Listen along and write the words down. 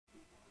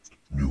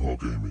𝐒𝐂𝐑𝐈𝐏𝐍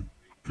Gaming.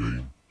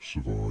 Game,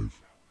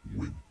 survive,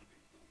 win.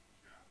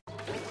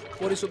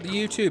 What is up, the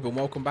YouTube, and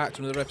welcome back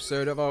to another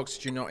episode of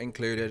Oxygen Not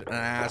Included. And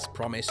as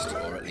promised,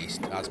 or at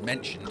least as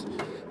mentioned,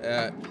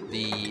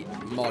 the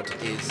mod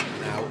is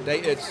now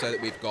updated so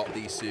that we've got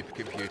the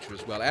supercomputer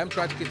as well. I am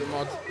trying to keep the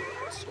mods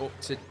up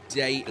to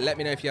date. Let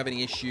me know if you have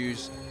any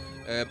issues.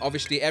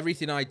 Obviously,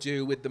 everything I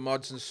do with the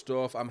mods and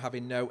stuff, I'm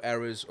having no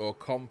errors or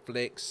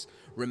conflicts.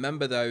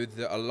 Remember, though,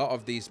 that a lot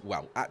of these,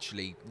 well,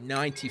 actually,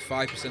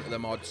 95% of the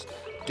mods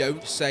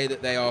don't say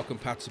that they are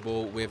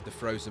compatible with the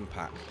Frozen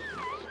pack.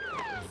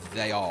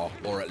 They are,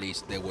 or at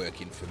least they're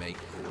working for me.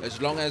 As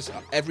long as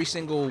every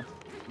single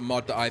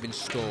mod that I've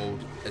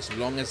installed, as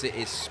long as it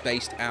is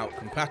spaced out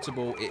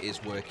compatible, it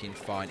is working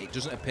fine. It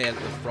doesn't appear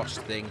that the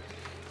Frost thing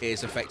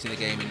is affecting the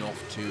game enough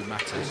to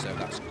matter, so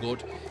that's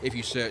good. If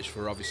you search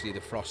for, obviously,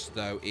 the Frost,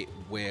 though, it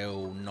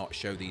will not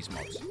show these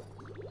mods.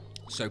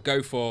 So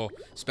go for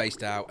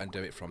spaced out and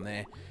do it from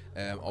there.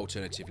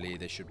 Alternatively,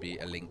 there should be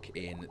a link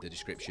in the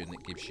description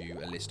that gives you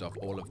a list of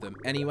all of them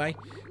anyway.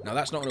 Now,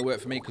 that's not going to work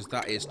for me because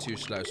that is too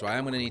slow, so I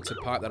am going to need to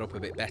pipe that up a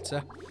bit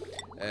better,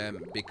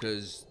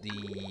 because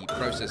the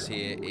process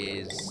here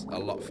is a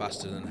lot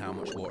faster than how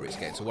much water it's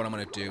getting. So what I'm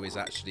going to do is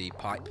actually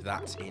pipe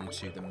that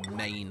into the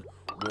main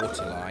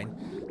water line.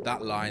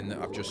 That line that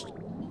I've just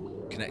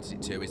connected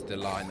it to is the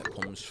line that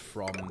comes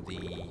from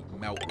the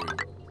melt room,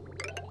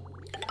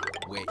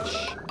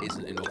 which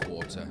isn't enough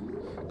water,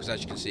 because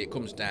as you can see, it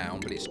comes down,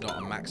 but it's not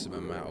a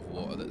maximum amount of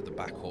water at the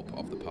backup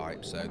of the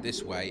pipe. So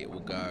this way it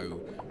will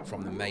go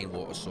from the main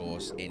water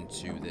source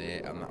into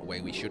there, and that way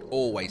we should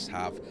always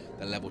have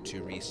the level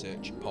 2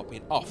 research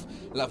popping off.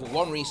 Level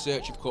 1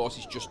 research, of course,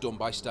 is just done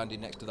by standing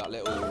next to that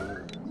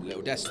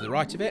little desk to the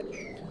right of it.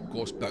 Of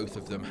course, both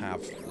of them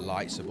have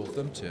lights above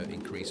them to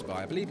increase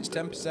by, I believe it's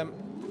 10%.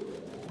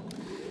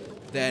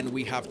 Then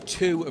we have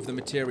 2 of the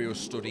material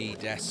study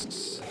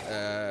desks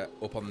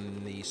up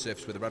on the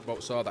surface where the red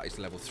bolts are. That is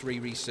level 3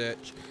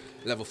 research.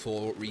 Level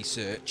 4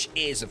 research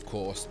is, of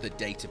course, the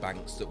data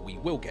banks that we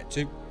will get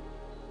to.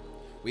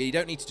 We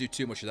don't need to do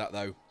too much of that,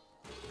 though.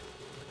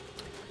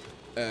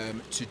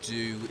 To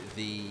do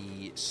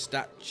the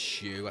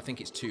statue, I think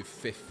it's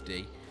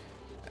 250.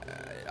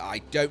 I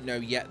don't know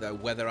yet, though,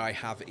 whether I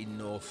have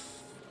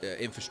enough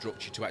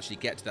infrastructure to actually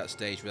get to that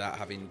stage without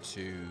having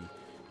to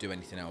do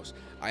anything else.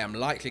 I am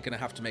likely going to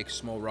have to make a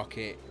small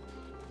rocket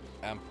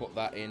and put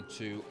that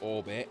into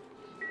orbit,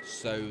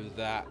 so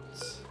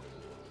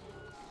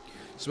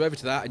over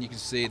to that, and you can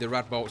see the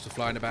rad bolts are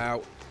flying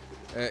about.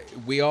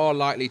 We are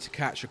likely to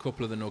catch a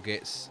couple of the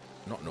nuggets,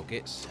 not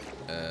nuggets,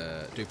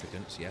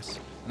 duplicants, yes.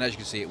 And as you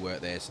can see, it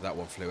worked there, so that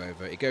one flew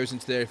over. It goes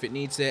into there if it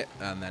needs it,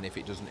 and then if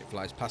it doesn't, it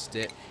flies past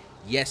it.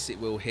 Yes, it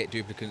will hit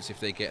duplicants if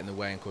they get in the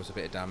way and cause a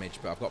bit of damage,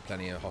 but I've got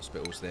plenty of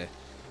hospitals there.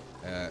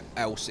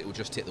 Else it will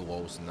just hit the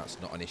walls, and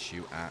that's not an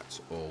issue at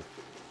all.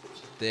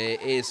 There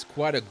is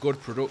quite a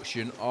good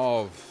production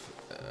of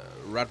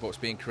radbolts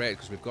being created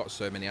because we've got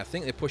so many. I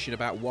think they're pushing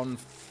about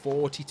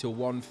 140 to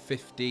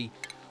 150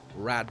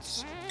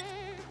 radbolts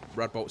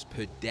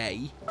per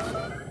day.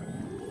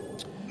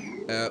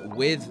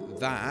 With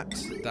that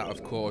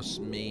of course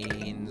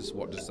means,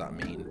 what does that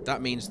mean?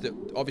 That means that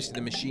obviously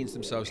the machines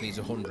themselves needs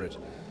 100,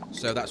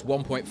 so that's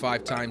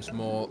 1.5 times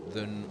more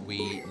than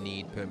we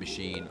need per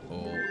machine,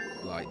 or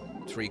like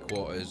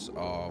 3/4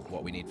 of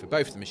what we need for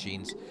both the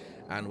machines,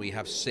 and we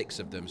have 6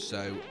 of them,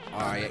 so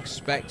I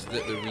expect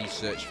that the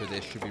research for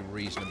this should be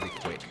reasonably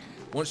quick.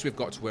 Once we've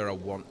got to where I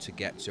want to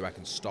get to, I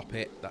can stop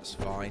it. That's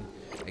fine.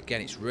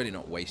 Again, it's really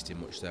not wasting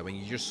much there. When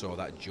you just saw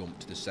that jump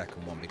to the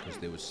second one because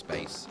there was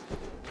space.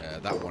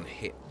 That one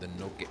hit the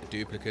nugget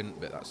duplicant,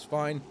 but that's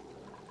fine.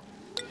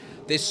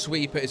 This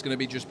sweeper is going to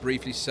be just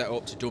briefly set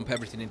up to dump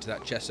everything into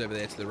that chest over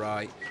there to the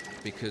right,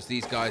 because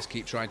these guys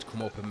keep trying to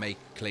come up and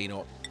clean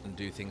up and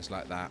do things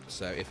like that.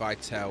 So if I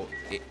tell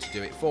it to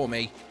do it for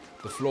me,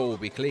 the floor will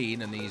be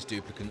clean, and these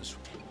duplicants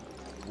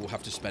will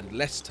have to spend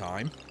less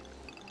time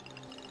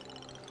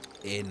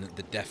in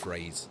the death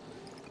rays.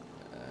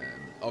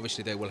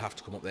 Obviously they will have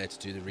to come up there to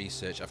do the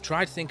research. I've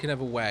tried thinking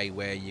of a way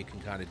where you can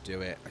kind of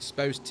do it. I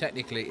suppose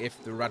technically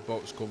if the rad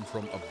bolts come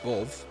from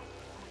above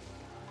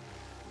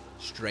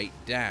straight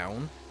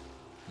down,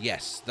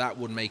 yes, that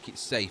would make it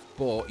safe,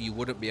 but you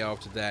wouldn't be able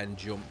to then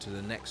jump to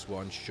the next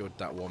one should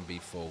that one be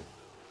full.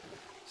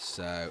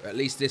 So at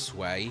least this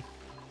way,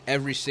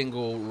 every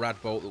single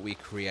rad bolt that we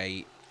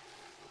create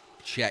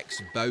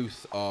checks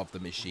both of the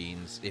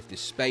machines. If there's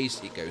space,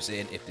 it goes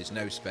in. If there's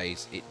no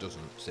space, it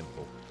doesn't.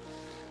 Simple.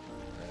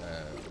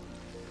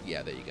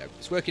 Yeah, there you go.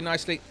 It's working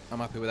nicely. I'm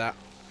happy with that.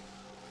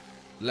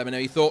 Let me know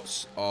your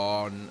thoughts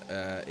on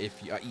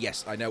if you,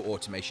 yes, I know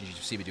automations.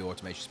 You've seen me do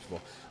automations before,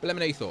 but let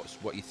me know your thoughts.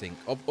 What you think,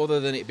 other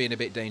than it being a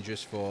bit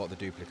dangerous for the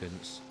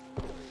duplicants.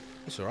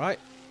 It's all right.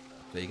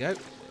 There you go.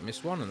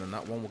 Missed one, and then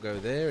that one will go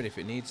there, and if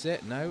it needs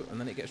it, no, and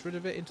then it gets rid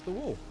of it into the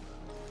wall.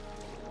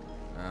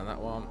 And that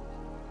one.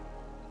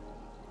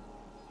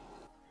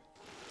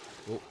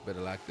 Oh, bit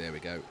of lag. There we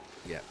go.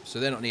 Yeah, so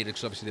they're not needed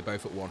because obviously they're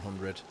both at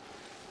 100.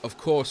 Of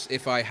course,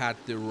 if I had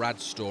the rad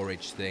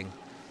storage thing,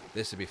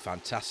 This would be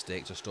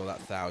fantastic to store that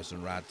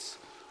 1,000 rads.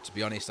 To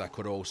be honest, I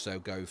could also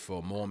go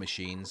for more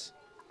machines,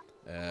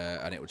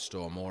 and it would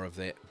store more of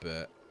it,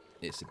 but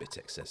it's a bit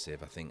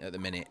excessive, I think, at the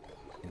minute,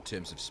 in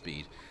terms of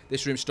speed.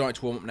 This room's starting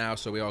to warm up now,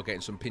 so we are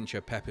getting some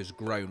pincho peppers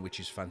grown, which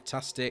is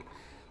fantastic.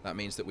 That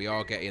means that we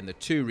are getting the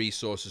 2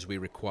 resources we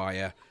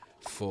require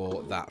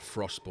for that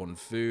frostbun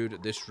food.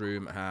 This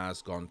room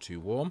has gone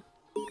too warm.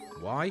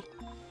 Why?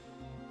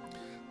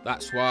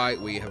 That's why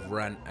we have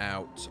run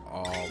out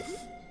of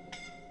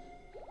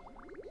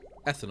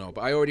ethanol,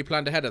 but I already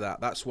planned ahead of that.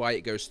 That's why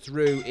it goes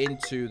through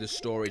into the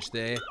storage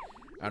there,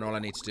 and all I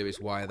need to do is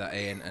wire that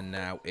in, and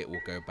now it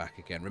will go back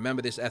again.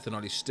 Remember, this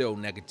ethanol is still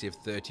negative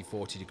 30,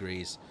 40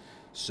 degrees,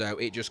 so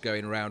it just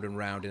going round and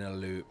round in a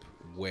loop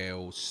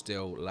will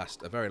still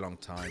last a very long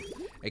time.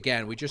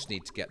 Again, we just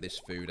need to get this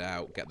food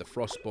out, get the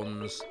frost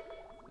buns,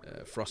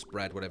 frost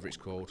bread, whatever it's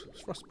called.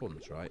 It's frost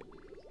buns, right?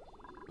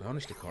 I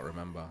honestly can't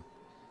remember.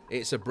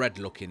 It's a bread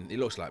looking, it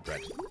looks like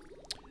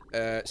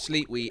bread.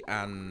 Sleet wheat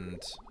and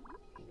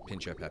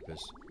pincho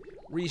peppers.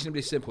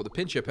 Reasonably simple. The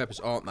pincho peppers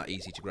aren't that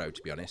easy to grow,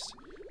 to be honest,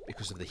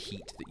 because of the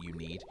heat that you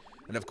need.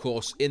 And of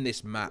course, in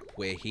this map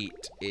where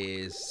heat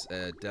is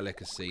a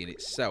delicacy in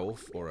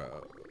itself,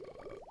 or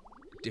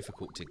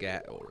difficult to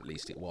get, or at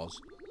least it was.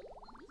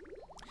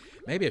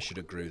 Maybe I should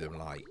have grew them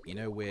like, you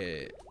know,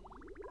 where...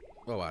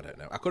 Oh, I don't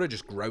know. I could have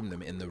just grown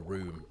them in the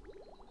room.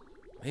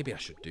 Maybe I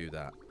should do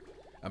that.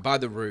 And by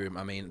the room,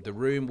 I mean the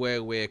room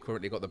where we're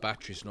currently got the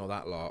batteries and all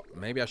that lot.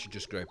 Maybe I should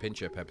just grow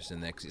pincho peppers in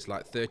there, because it's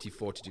like 30,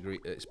 40 degrees.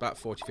 It's about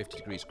 40, 50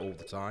 degrees all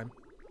the time.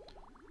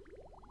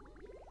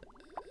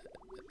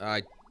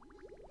 I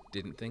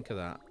didn't think of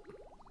that.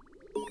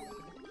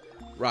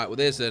 Right, well,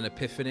 there's an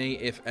epiphany,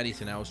 if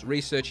anything else.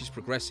 Research is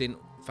progressing.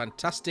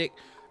 Fantastic.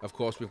 Of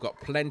course, we've got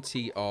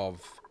plenty of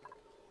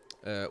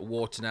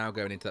water now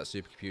going into that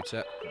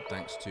supercomputer,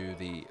 thanks to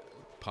the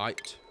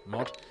piped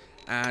mod.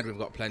 And we've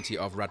got plenty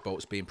of rad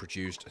bolts being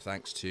produced,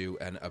 thanks to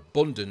an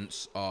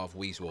abundance of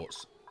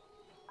𝐒𝐔𝐁𝐒𝐑𝐈𝐏𝐍.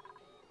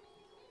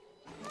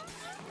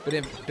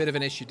 Bit of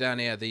an issue down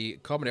here. The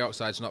carbon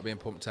dioxide's not being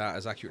pumped out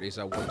as accurately as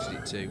I wanted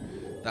it to.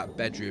 That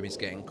bedroom is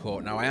getting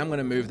caught. Now, I am going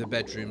to move the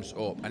bedrooms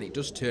up, and it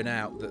does turn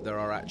out that there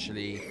are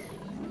actually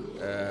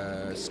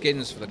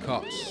skins for the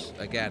cots.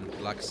 Again,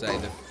 like I say,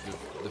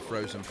 the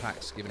frozen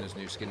packs giving us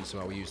new skins, so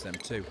I'll use them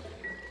too.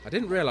 I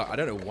didn't realise, I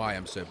don't know why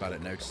I'm so bad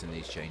at noticing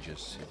these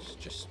changes. It's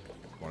just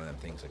one of them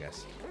things, I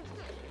guess.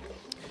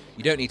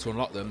 You don't need to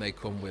unlock them, they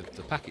come with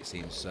the pack, it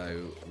seems,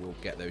 so we'll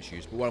get those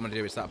used. But what I'm going to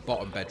do is that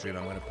bottom bedroom,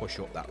 I'm going to push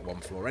up that 1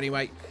 floor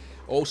anyway.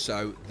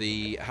 Also,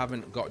 they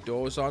haven't got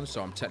doors on,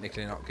 so I'm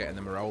technically not getting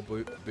the morale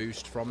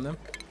boost from them.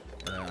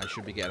 I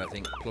should be getting, I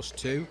think,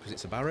 +2, because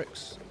it's a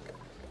barracks.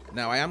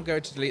 Now, I am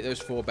going to delete those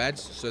 4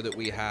 beds, so that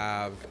we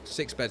have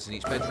 6 beds in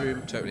each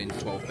bedroom, totaling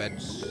 12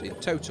 beds in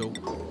total.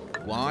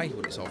 Why?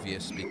 Well, it's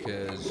obvious,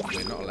 because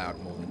we're not allowed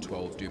more than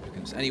 12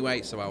 duplicates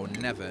anyway, so I will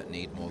never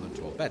need more than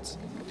 12 beds.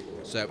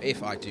 So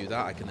if I do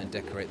that, I can then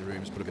decorate the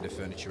rooms, put a bit of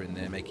furniture in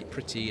there, make it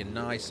pretty and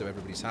nice so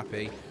everybody's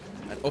happy.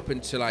 And up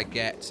until I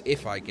get,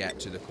 if I get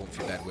to the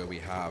comfy bed where we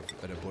have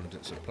an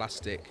abundance of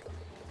plastic,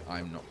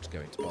 I'm not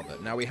going to bother.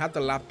 Now, we had the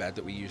lab bed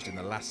that we used in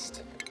the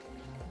last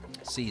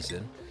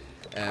season,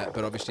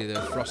 but obviously the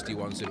Frosty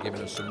ones have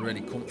given us some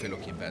really comfy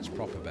looking beds,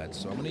 proper beds,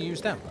 so I'm going to use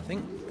them, I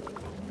think.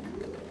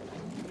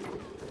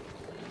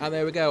 And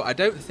there we go. I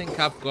don't think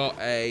I've got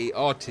a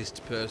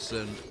artist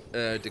person,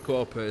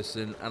 decor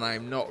person, and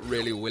I'm not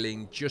really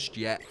willing just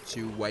yet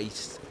to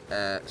waste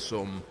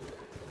some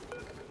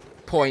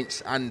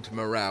points and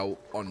morale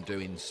on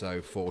doing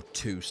so for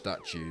 2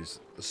 statues.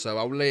 So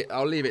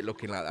I'll leave it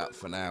looking like that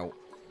for now.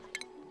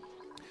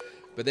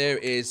 But there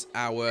is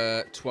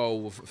our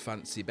 12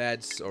 fancy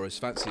beds, or as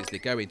fancy as they're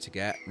going to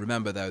get.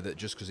 Remember, though, that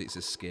just because it's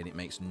a skin, it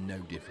makes no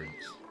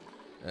difference.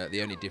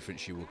 The only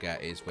difference you will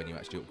get is when you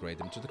actually upgrade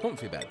them to the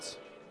comfy beds.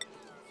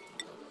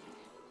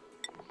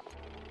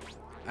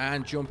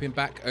 And jumping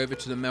back over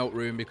to the melt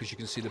room, because you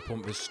can see the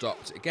pump has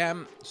stopped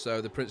again.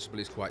 So the principle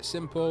is quite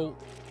simple.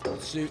 The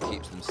suit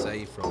keeps them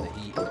safe from the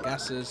heat and the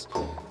gases.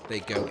 They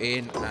go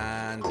in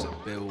and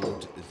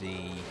build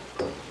the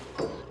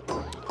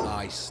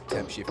ice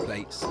temp shift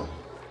plates.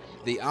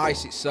 The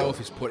ice itself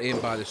is put in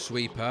by the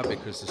sweeper,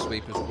 because the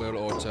sweepers will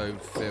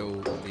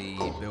auto-fill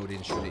the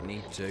building should it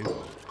need to.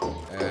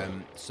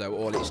 So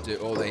all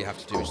they have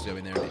to do is go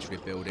in there and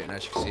literally build it. And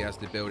as you can see, as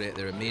they build it,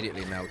 they're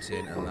immediately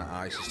melting, and that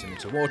ice is turned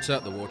into water.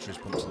 The water is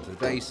pumped into the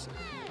base,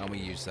 and we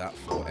use that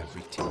for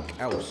everything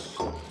else.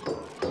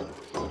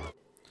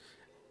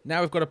 Now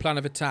we've got a plan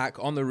of attack.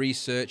 On the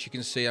research, you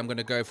can see I'm going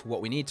to go for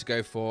what we need to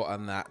go for,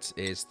 and that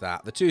is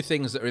that. The 2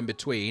 things that are in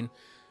between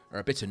are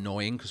a bit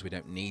annoying, because we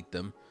don't need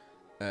them.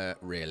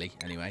 Really,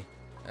 anyway.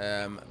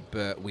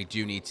 But we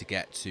do need to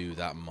get to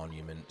that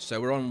monument.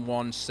 So we're on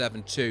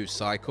 172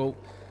 cycle.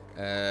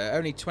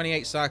 Only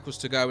 28 cycles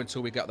to go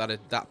until we get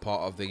that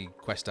part of the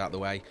quest out of the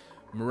way.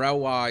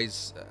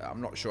 Morale-wise, I'm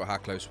not sure how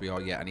close we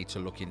are yet. I need to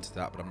look into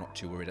that, but I'm not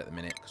too worried at the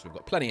minute, because we've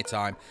got plenty of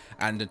time.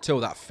 And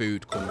until that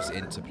food comes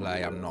into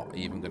play, I'm not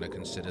even going to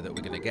consider that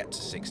we're going to get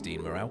to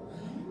 16 morale.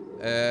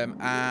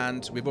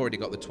 And we've already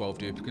got the 12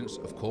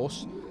 duplicants, of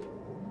course.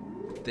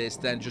 There's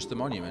then just the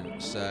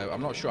monument. So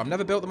I'm not sure. I've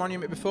never built the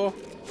monument before.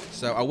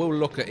 So I will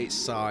look at its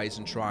size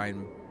and try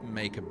and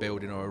make a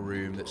building or a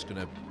room that's going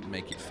to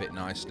make it fit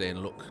nicely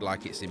and look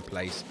like it's in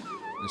place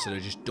instead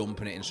of just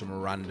dumping it in some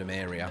random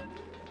area.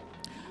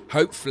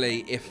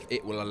 Hopefully, if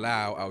it will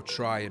allow, I'll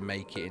try and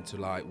make it into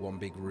like one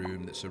big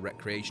room that's a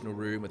recreational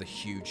room with a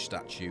huge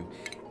statue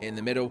in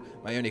the middle.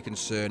 My only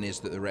concern is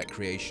that the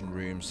recreation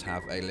rooms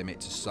have a limit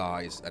to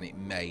size and it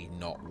may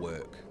not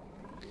work.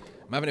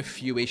 I'm having a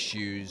few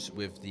issues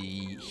with the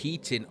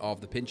heating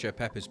of the pincho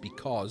peppers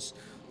because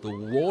the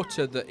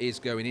water that is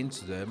going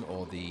into them,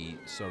 or the,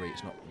 sorry,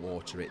 it's not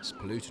water, it's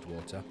polluted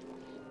water.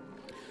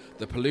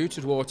 The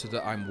polluted water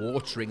that I'm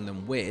watering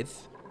them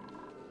with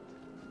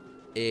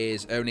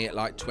is only at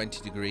like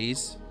 20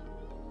 degrees.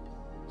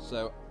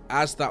 So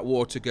as that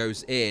water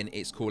goes in,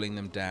 it's cooling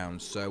them down.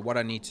 So what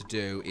I need to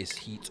do is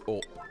heat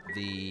up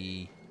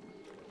the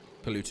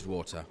polluted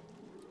water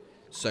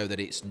so that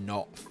it's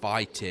not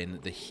fighting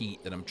the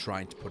heat that I'm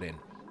trying to put in.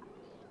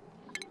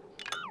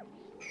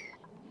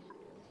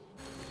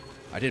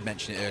 I did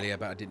mention it earlier,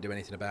 but I didn't do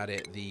anything about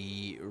it.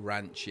 The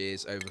ranch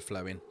is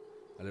overflowing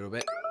a little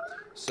bit.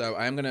 So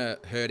I am going to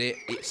herd it.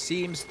 It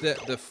seems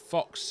that the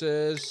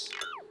foxes,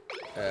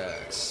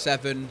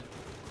 7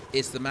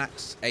 is the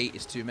max, 8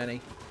 is too many.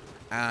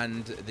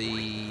 And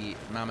the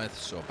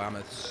mammoths or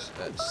bamoths,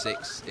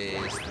 6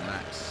 is the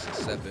max,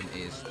 7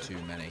 is too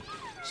many.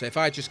 So if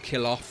I just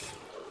kill off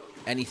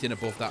anything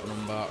above that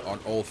number on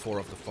all 4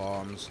 of the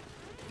farms,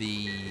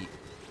 the,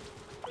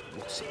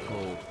 what's it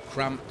called,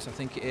 cramped, I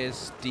think it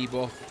is,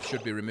 debuff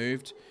should be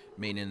removed,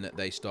 meaning that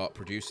they start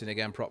producing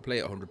again properly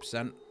at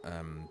 100%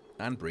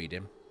 and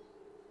breeding.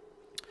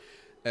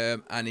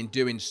 And in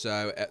doing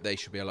so, they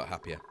should be a lot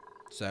happier.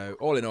 So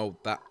all in all,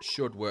 that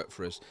should work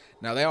for us.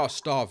 Now they are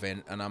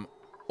starving, and I'm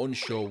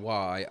unsure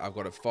why. I've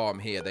got a farm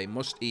here. They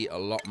must eat a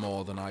lot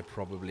more than I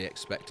probably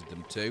expected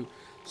them to.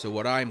 So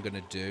what I'm going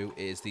to do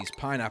is these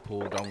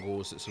pineapple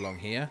dongles that's along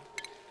here.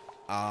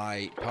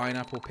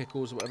 Pineapple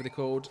pickles, or whatever they're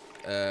called.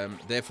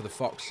 They're for the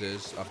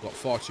foxes. I've got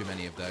far too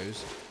many of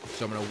those.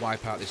 So I'm going to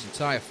wipe out this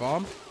entire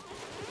farm.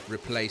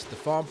 Replace the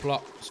farm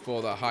plots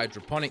for the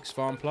hydroponics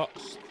farm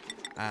plots.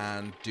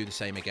 And do the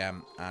same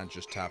again. And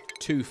just have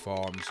 2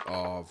 farms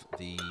of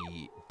the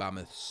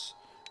Bamoth's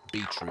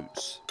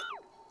beetroots.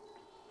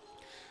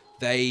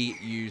 They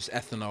use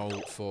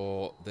ethanol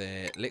for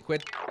their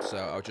liquid, so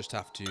I'll just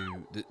have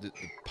to... The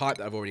pipe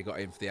that I've already got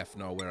in for the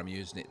ethanol, where I'm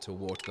using it to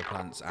water the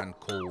plants and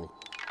cool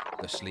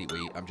the sleet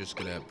wheat, I'm just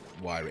going to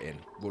wire it in.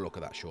 We'll look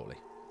at that shortly.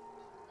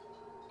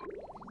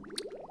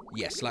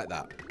 Yes, like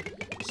that.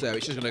 So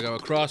it's just going to go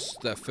across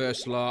the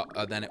first lot,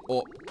 and then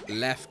up,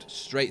 left,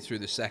 straight through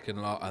the second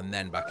lot, and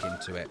then back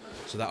into it.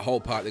 So that whole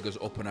pipe that goes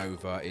up and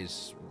over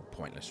is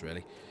pointless,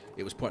 really.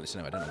 It was pointless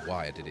anyway. I don't know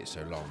why I did it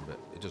so long, but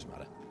it doesn't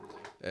matter.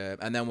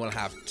 And then we'll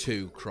have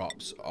 2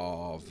 crops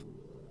of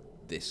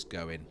this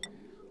going.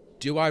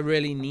 Do I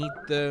really need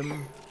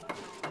them?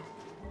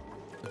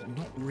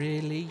 Not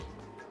really.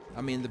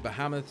 I mean, the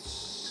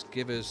behemoths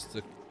give us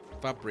the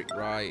fabric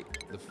right.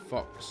 The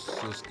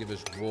foxes give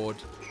us wood.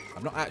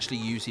 I'm not actually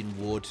using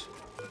wood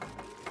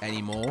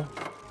anymore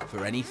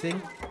for anything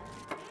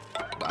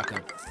that I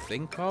can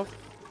think of.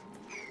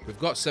 We've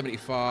got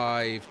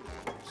 75,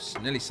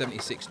 nearly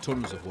 76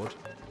 tons of wood.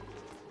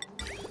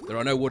 There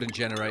are no wooden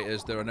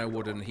generators. There are no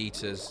wooden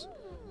heaters.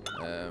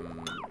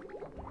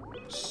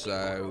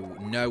 So,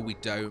 no, we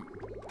don't.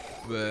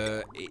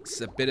 But it's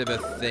a bit of a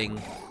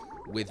thing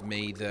with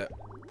me that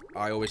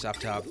I always have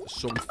to have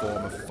some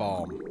form of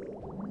farm.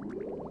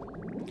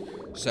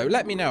 So,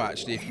 let me know,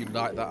 actually, if you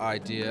like that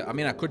idea. I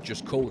mean, I could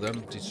just cull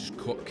them. Just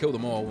kill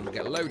them all and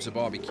get loads of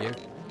barbecue.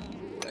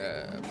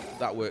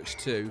 That works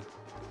too.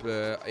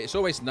 But it's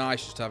always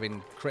nice just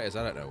having critters.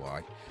 I don't know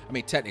why. I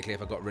mean, technically,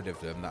 if I got rid of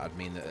them, that would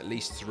mean that at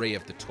least 3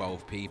 of the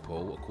 12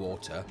 people, a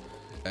quarter,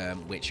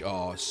 which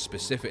are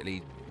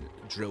specifically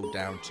drilled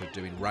down to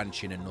doing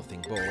ranching and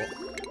nothing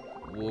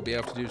but, will be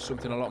able to do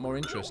something a lot more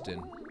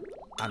interesting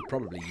and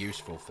probably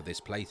useful for this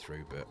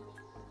playthrough. But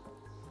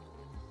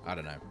I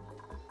don't know.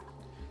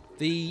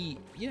 The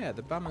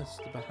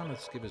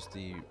behemoths give us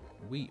the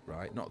wheat,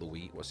 right? Not the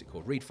wheat. What's it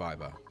called? Reed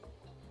fiber.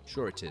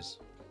 Sure, it is.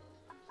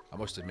 I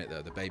must admit,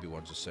 though, the baby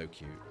ones are so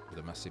cute with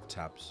the massive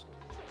tabs.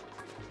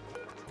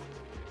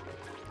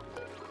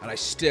 And I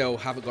still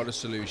haven't got a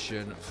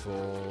solution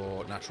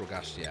for natural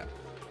gas yet.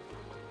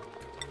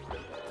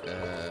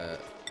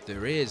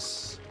 There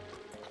is...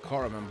 I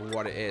can't remember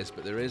what it is,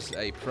 but there is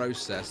a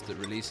process that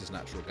releases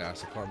natural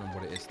gas. I can't remember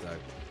what it is, though.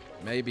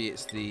 Maybe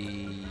it's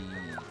the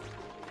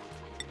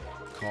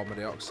carbon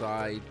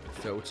dioxide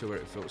filter where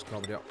it filters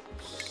carbon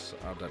dioxide.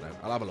 I don't know.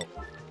 I'll have a look.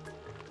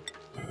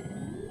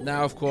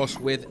 Now, of course,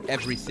 with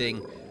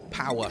everything,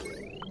 power.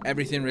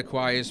 Everything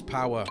requires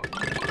power.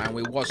 And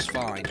we was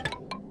fine.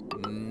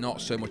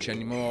 Not so much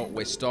anymore.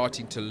 We're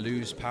starting to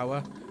lose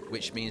power,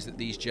 which means that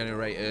these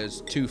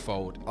generators,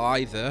 twofold.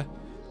 Either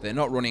they're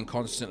not running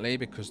constantly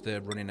because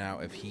they're running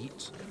out of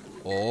heat,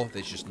 or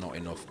there's just not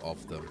enough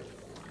of them.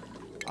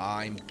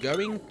 I'm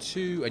going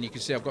to, and you can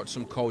see I've got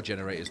some coal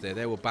generators there.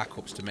 They were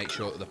backups to make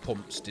sure that the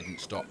pumps didn't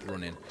stop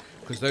running.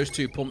 Because those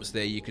 2 pumps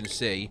there, you can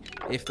see,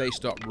 if they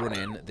stop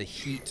running, the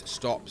heat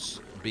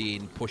stops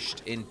being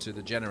pushed into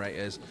the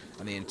generators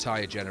and the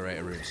entire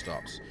generator room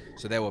stops.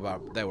 So they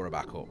were a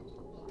backup.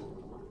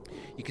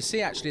 You can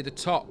see actually the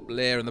top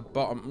layer and the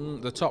bottom,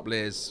 the top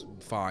layer's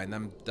fine.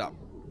 That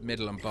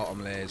middle and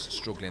bottom layer's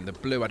struggling. The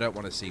blue, I don't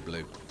want to see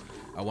blue.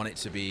 I want it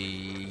to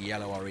be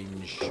yellow,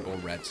 orange, or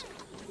red.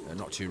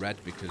 Not too red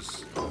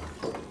because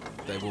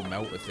they will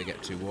melt if they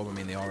get too warm. I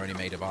mean, they are only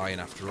made of iron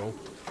after all.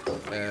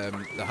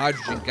 The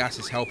hydrogen gas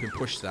is helping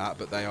push that,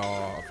 but they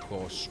are, of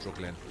course,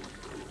 struggling.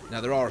 Now,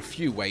 there are a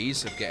few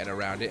ways of getting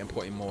around it and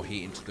putting more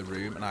heat into the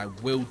room, and I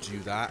will do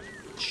that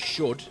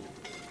should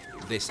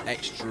this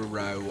extra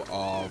row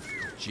of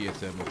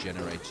geothermal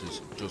generators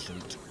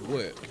doesn't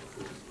work.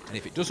 And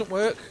if it doesn't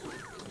work,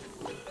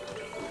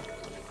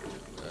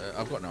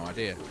 I've got no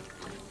idea.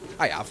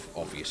 I have,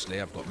 obviously.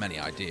 I've got many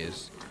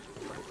ideas.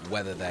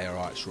 Whether they are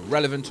actually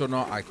relevant or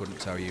not, I couldn't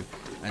tell you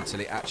until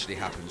it actually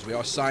happens. We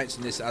are sciencing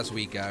this as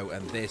we go,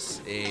 and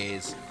this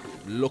is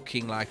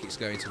looking like it's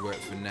going to work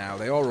for now.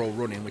 They are all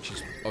running, which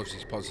is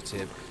obviously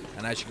positive.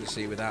 And as you can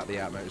see, without the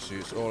out motor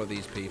suits, all of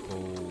these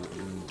people,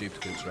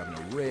 duplicates, are having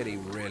a really,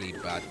 really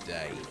bad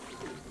day.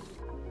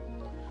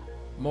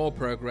 More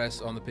progress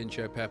on the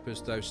pincho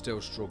peppers, though still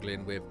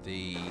struggling with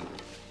the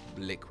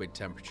liquid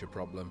temperature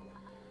problem.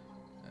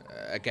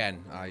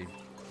 Again,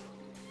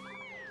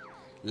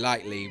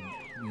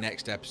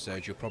 next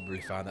episode you'll probably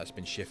find that's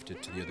been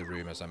shifted to the other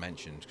room, as I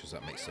mentioned, because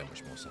that makes so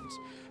much more sense.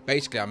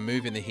 Basically, I'm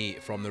moving the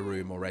heat from the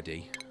room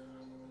already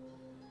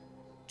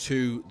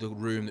to the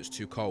room that's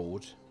too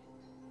cold,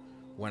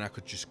 when I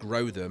could just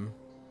grow them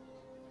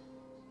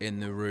in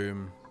the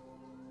room.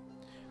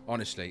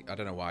 Honestly, I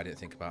don't know why I didn't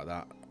think about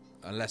that,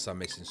 unless I'm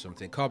missing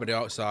something. Carbon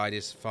dioxide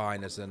is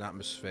fine as an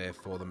atmosphere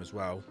for them as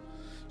well,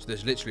 so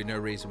there's literally no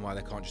reason why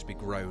they can't just be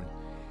grown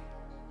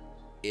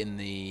in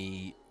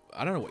the,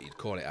 I don't know what you'd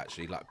call it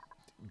actually, like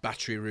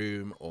battery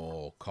room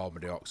or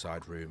carbon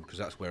dioxide room, because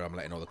that's where I'm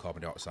letting all the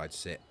carbon dioxide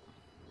sit.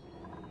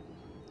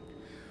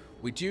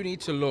 We do need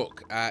to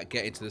look at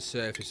getting to the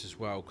surface as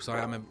well, because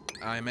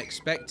I am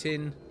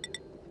expecting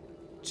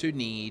to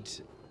need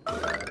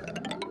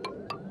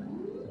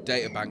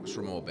data banks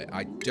from orbit.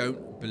 I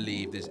don't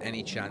believe there's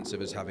any chance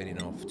of us having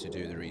enough to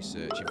do the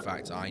research. In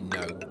fact, I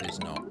know there's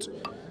not.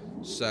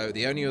 So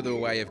the only other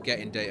way of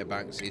getting data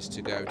banks is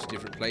to go to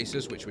different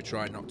places, which we're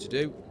trying not to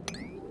do.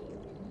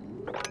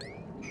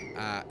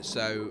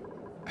 So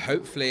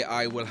hopefully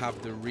I will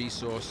have the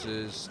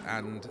resources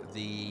and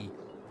the,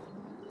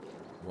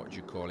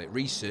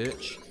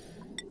 research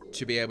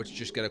to be able to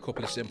just get a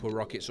couple of simple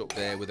rockets up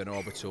there with an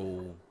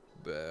orbital,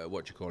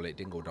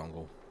 dingle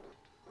dongle.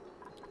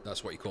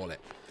 That's what you call it.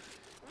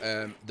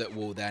 That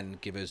will then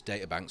give us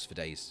data banks for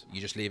days.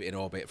 You just leave it in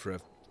orbit for a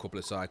couple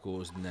of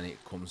cycles, and then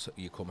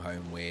you come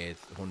home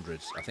with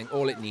hundreds. I think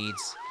all it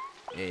needs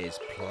is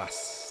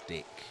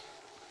plastic,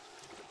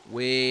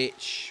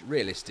 which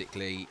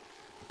realistically,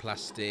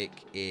 plastic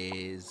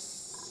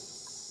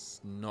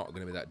is not going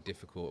to be that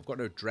difficult. I've got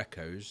no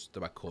Drecos,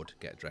 though I could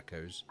get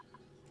Drecos.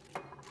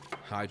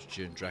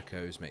 Hydrogen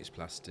Drecos makes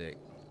plastic.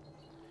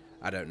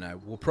 I don't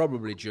know. We'll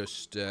probably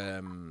just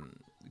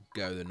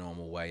go the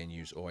normal way and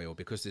use oil,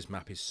 because this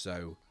map is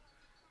so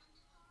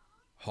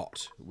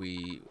hot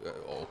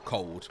or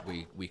cold,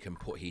 we can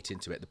put heat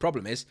into it. The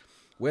problem is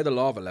where the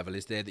lava level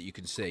is there that you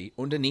can see,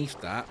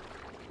 underneath that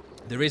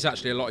there is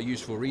actually a lot of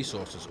useful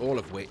resources, all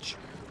of which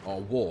are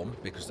warm,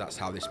 because that's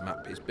how this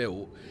map is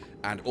built,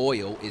 and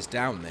oil is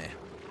down there.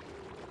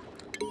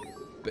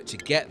 But to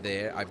get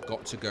there, I've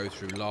got to go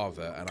through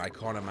lava, and I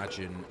can't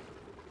imagine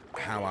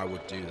how I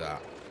would do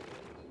that.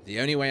 The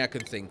only way I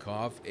can think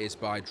of is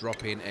by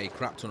dropping a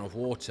crap ton of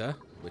water,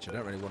 which I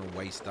don't really want to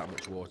waste that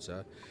much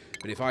water.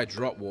 But if I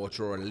drop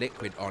water or a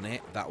liquid on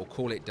it, that will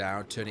cool it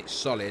down, turn it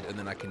solid, and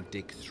then I can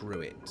dig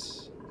through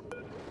it.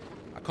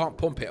 I can't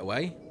pump it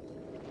away,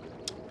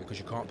 because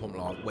you can't pump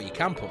lava. Well, you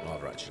can pump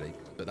lava actually,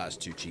 but that's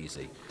too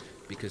cheesy.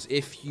 Because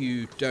if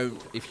you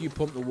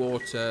pump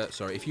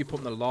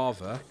the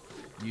lava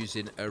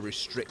using a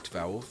restrict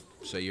valve,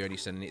 so you're only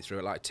sending it through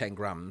at like 10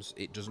 grams,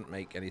 it doesn't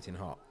make anything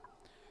hot.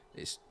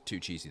 It's too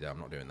cheesy though, I'm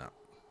not doing that.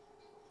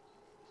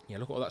 Yeah,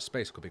 look at all that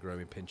space could be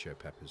growing pincho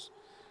peppers.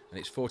 And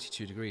it's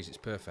 42 degrees, it's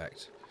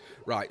perfect.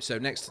 Right, so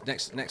next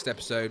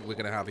episode, we're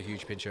going to have a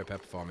huge pincho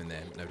pepper farm in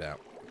there, no doubt.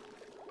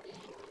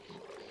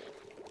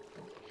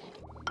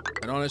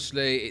 And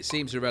honestly, it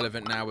seems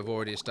irrelevant now. We've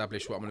already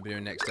established what I'm going to be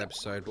doing next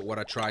episode. But what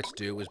I tried to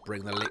do was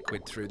bring the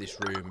liquid through this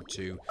room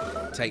to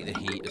take the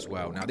heat as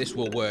well. Now, this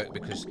will work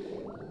because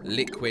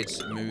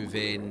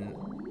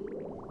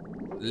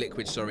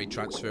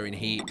transferring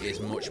heat is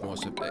much more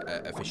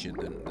efficient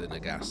than a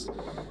gas.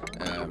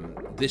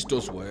 This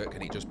does work,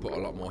 and it does put a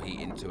lot more heat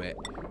into it.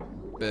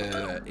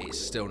 But it's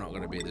still not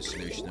going to be the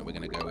solution that we're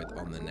going to go with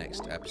on the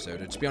next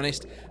episode. And to be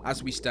honest,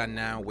 as we stand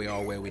now, we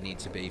are where we need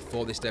to be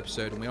for this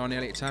episode, and we are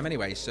nearly at time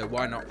anyway, so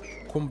why not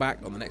come back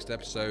on the next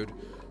episode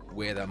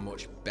with a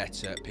much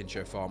better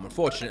pincho farm.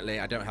 Unfortunately,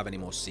 I don't have any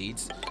more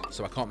seeds,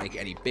 so I can't make it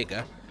any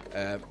bigger,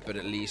 but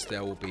at least they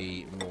will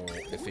be more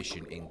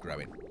efficient in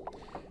growing.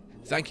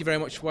 Thank you very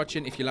much for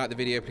watching. If you like the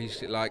video, please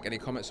click like. Any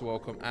comments are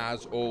welcome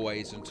as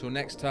always. Until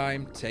next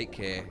time, take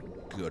care.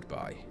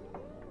 Goodbye.